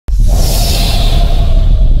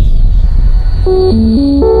For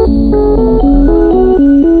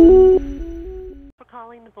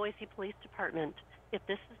calling the Boise Police Department. If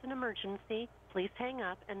this is an emergency, please hang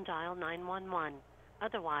up and dial 911.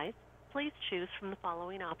 Otherwise, please choose from the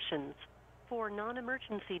following options. For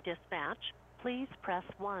non-emergency dispatch, please press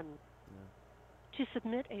 1. To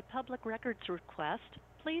submit a public records request,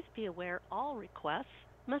 please be aware all requests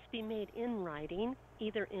must be made in writing,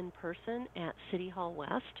 either in person at City Hall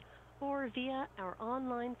West or via our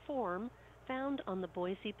online form found on the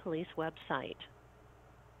Boise Police website.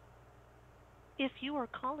 If you are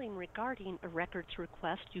calling regarding a records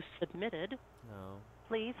request you submitted,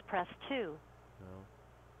 please press 2.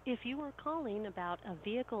 If you are calling about a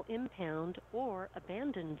vehicle impound or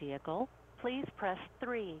abandoned vehicle, please press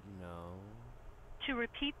 3. To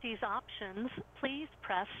repeat these options, please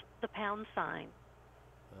press the pound sign.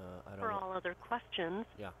 For all other questions,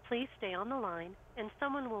 please stay on the line and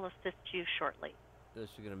someone will assist you shortly. This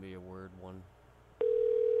is going to be a weird one.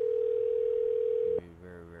 It'll be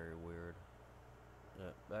very, very weird.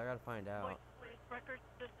 But I got to find out. Police records,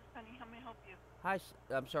 this is Sunny. How may I help you? Hi,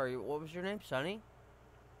 I'm sorry, what was your name? Sunny?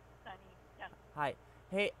 Sunny, yes. Hi.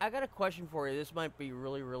 Hey, I got a question for you. This might be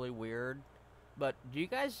really, really weird. But do you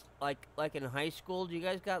guys, like in high school, do you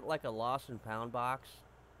guys got like a lost and found box?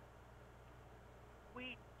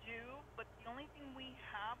 We do, but the only thing we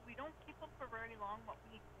have, we don't keep them for very long, but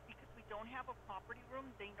because we don't have a property room,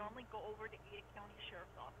 they normally go over to Ada County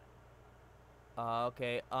Sheriff's Office.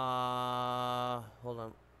 Okay, hold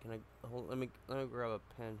on. Let me grab a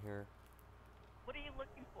pen here. What are you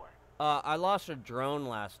looking for? I lost a drone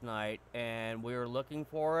last night, and we were looking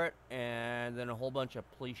for it, and then a whole bunch of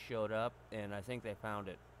police showed up, and I think they found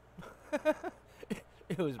it.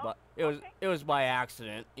 It was by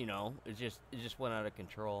accident, you know. It just went out of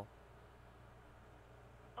control.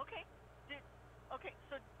 Okay. Okay.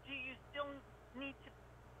 So do you still need to?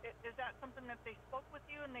 Is that something that they spoke with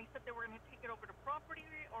you and they said they were going to take it over to property,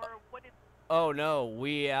 or what is? Oh no,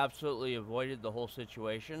 we absolutely avoided the whole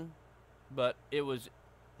situation, but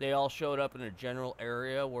they all showed up in a general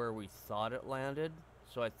area where we thought it landed,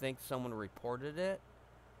 so I think someone reported it,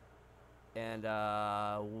 and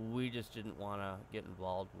we just didn't want to get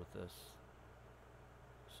involved with this.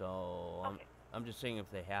 So Okay. I'm just seeing if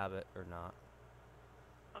they have it or not.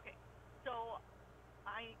 Okay. So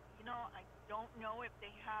I don't know if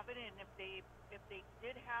they have it, and if they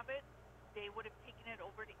did have it, they would have taken it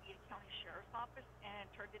over to Ada County Sheriff's Office and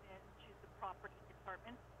turned it into the property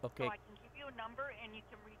department. Okay. So I can give you a number, and you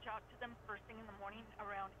can reach out to them first thing in the morning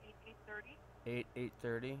around 8:30.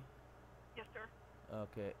 8:30. Yes, sir.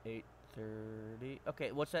 Okay, 8:30.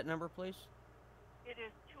 Okay, what's that number, please? It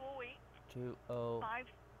is 208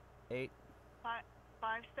 208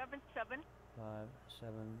 577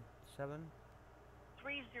 577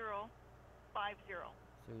 3050. 3050.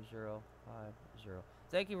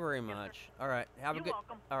 Thank you very much. Sir. All right, have You're a good.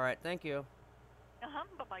 welcome. All right, thank you.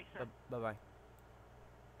 Bye-bye, sir. Bye bye.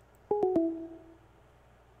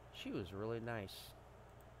 She was really nice.